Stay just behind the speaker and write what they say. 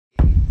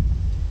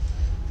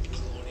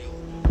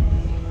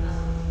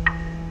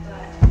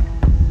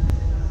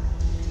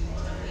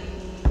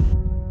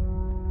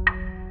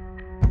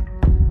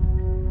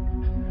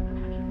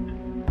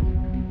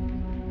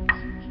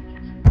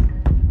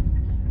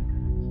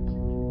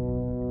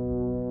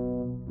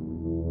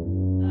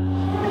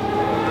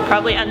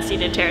Probably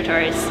unceded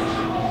territories.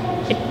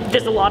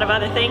 There's a lot of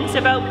other things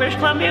about British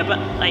Columbia, but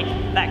like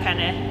that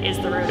kind of is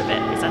the root of it,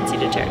 is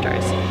unceded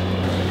territories.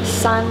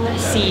 Sun,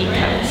 sea,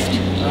 coast.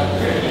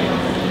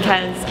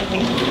 Because I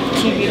think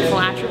two beautiful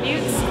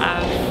attributes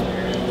of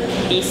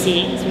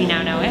BC, as we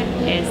now know it,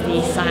 is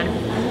the sun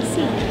and the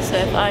sea. So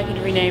if I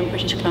could rename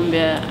British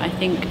Columbia, I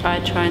think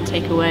I'd try and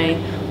take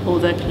away all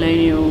the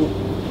colonial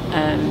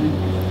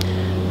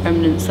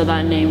remnants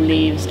that name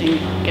leaves and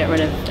get rid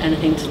of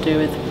anything to do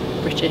with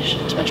British,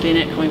 especially in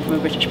it coming from a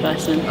British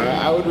person.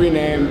 I would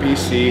rename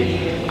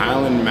BC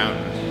Island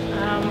Mountain.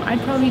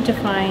 I'd probably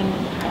define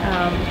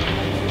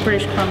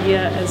British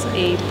Columbia as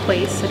a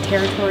place, a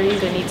territory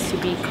that needs to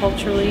be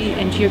culturally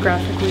and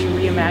geographically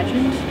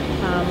reimagined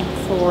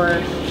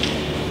for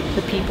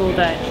the people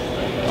that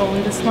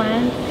own this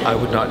land. I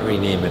would not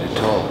rename it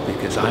at all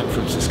because I'm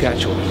from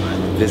Saskatchewan.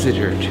 I'm a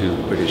visitor to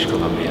British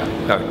Columbia,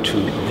 or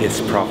to this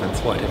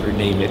province, whatever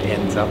name it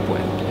ends up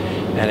with.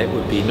 And it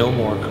would be no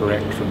more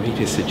correct for me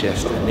to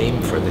suggest a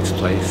name for this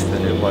place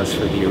than it was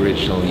for the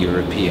original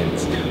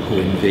Europeans who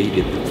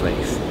invaded the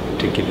place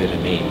to give it a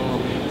name.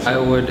 I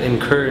would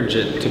encourage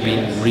it to be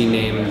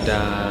renamed,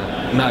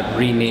 not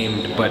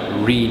renamed, but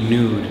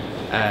renewed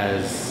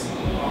as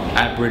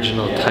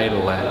Aboriginal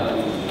Title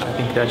Land. I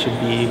think that should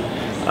be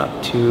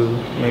up to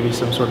maybe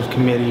some sort of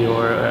committee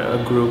or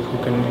a group who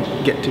can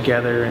get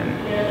together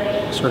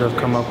and sort of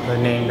come up with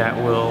a name that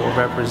will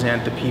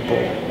represent the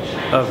people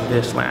of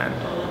this land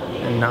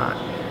and not,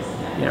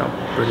 you know,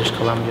 British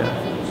Columbia.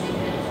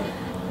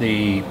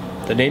 The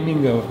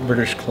naming of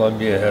British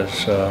Columbia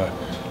has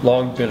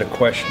long been a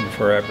question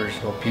for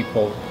Aboriginal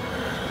people.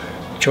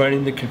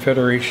 Joining the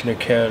Confederation of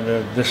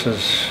Canada, this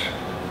is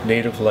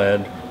native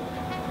land.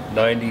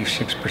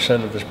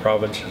 96% of this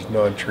province is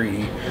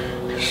non-treaty.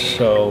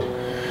 So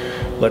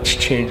let's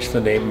change the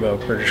name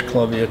of British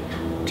Columbia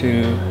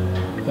to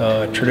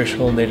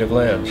traditional native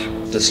lands.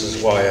 This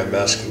is why I'm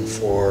asking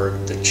for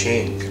the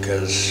change,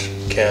 because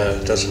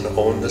Canada doesn't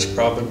own this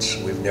province.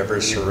 We've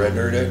never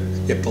surrendered it.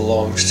 It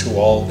belongs to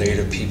all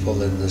Native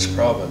people in this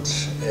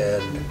province,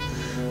 and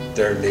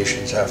their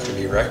nations have to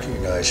be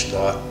recognized,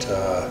 not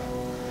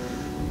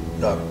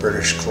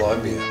British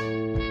Columbia.